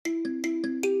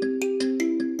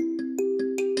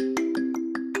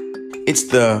It's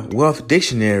the Wealth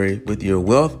Dictionary with your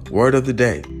wealth word of the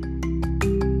day.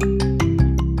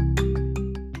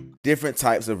 Different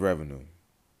types of revenue.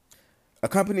 A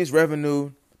company's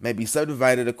revenue may be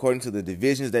subdivided according to the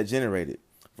divisions that generate it.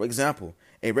 For example,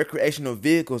 a recreational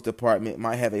vehicles department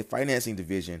might have a financing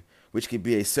division, which could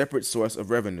be a separate source of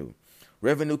revenue.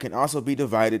 Revenue can also be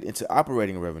divided into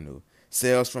operating revenue,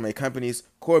 sales from a company's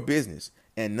core business,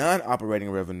 and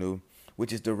non-operating revenue,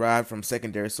 which is derived from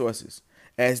secondary sources.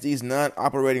 As these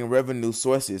non-operating revenue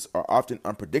sources are often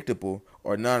unpredictable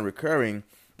or non-recurring,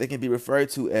 they can be referred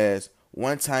to as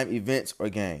one-time events or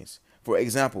gains. For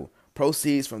example,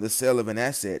 proceeds from the sale of an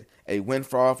asset, a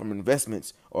windfall from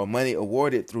investments, or money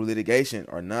awarded through litigation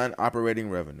are non-operating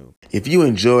revenue. If you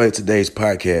enjoyed today's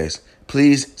podcast,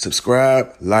 please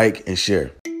subscribe, like, and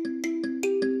share.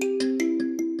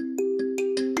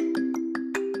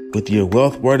 With your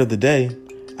wealth word of the day,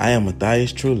 I am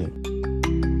Matthias Trulin.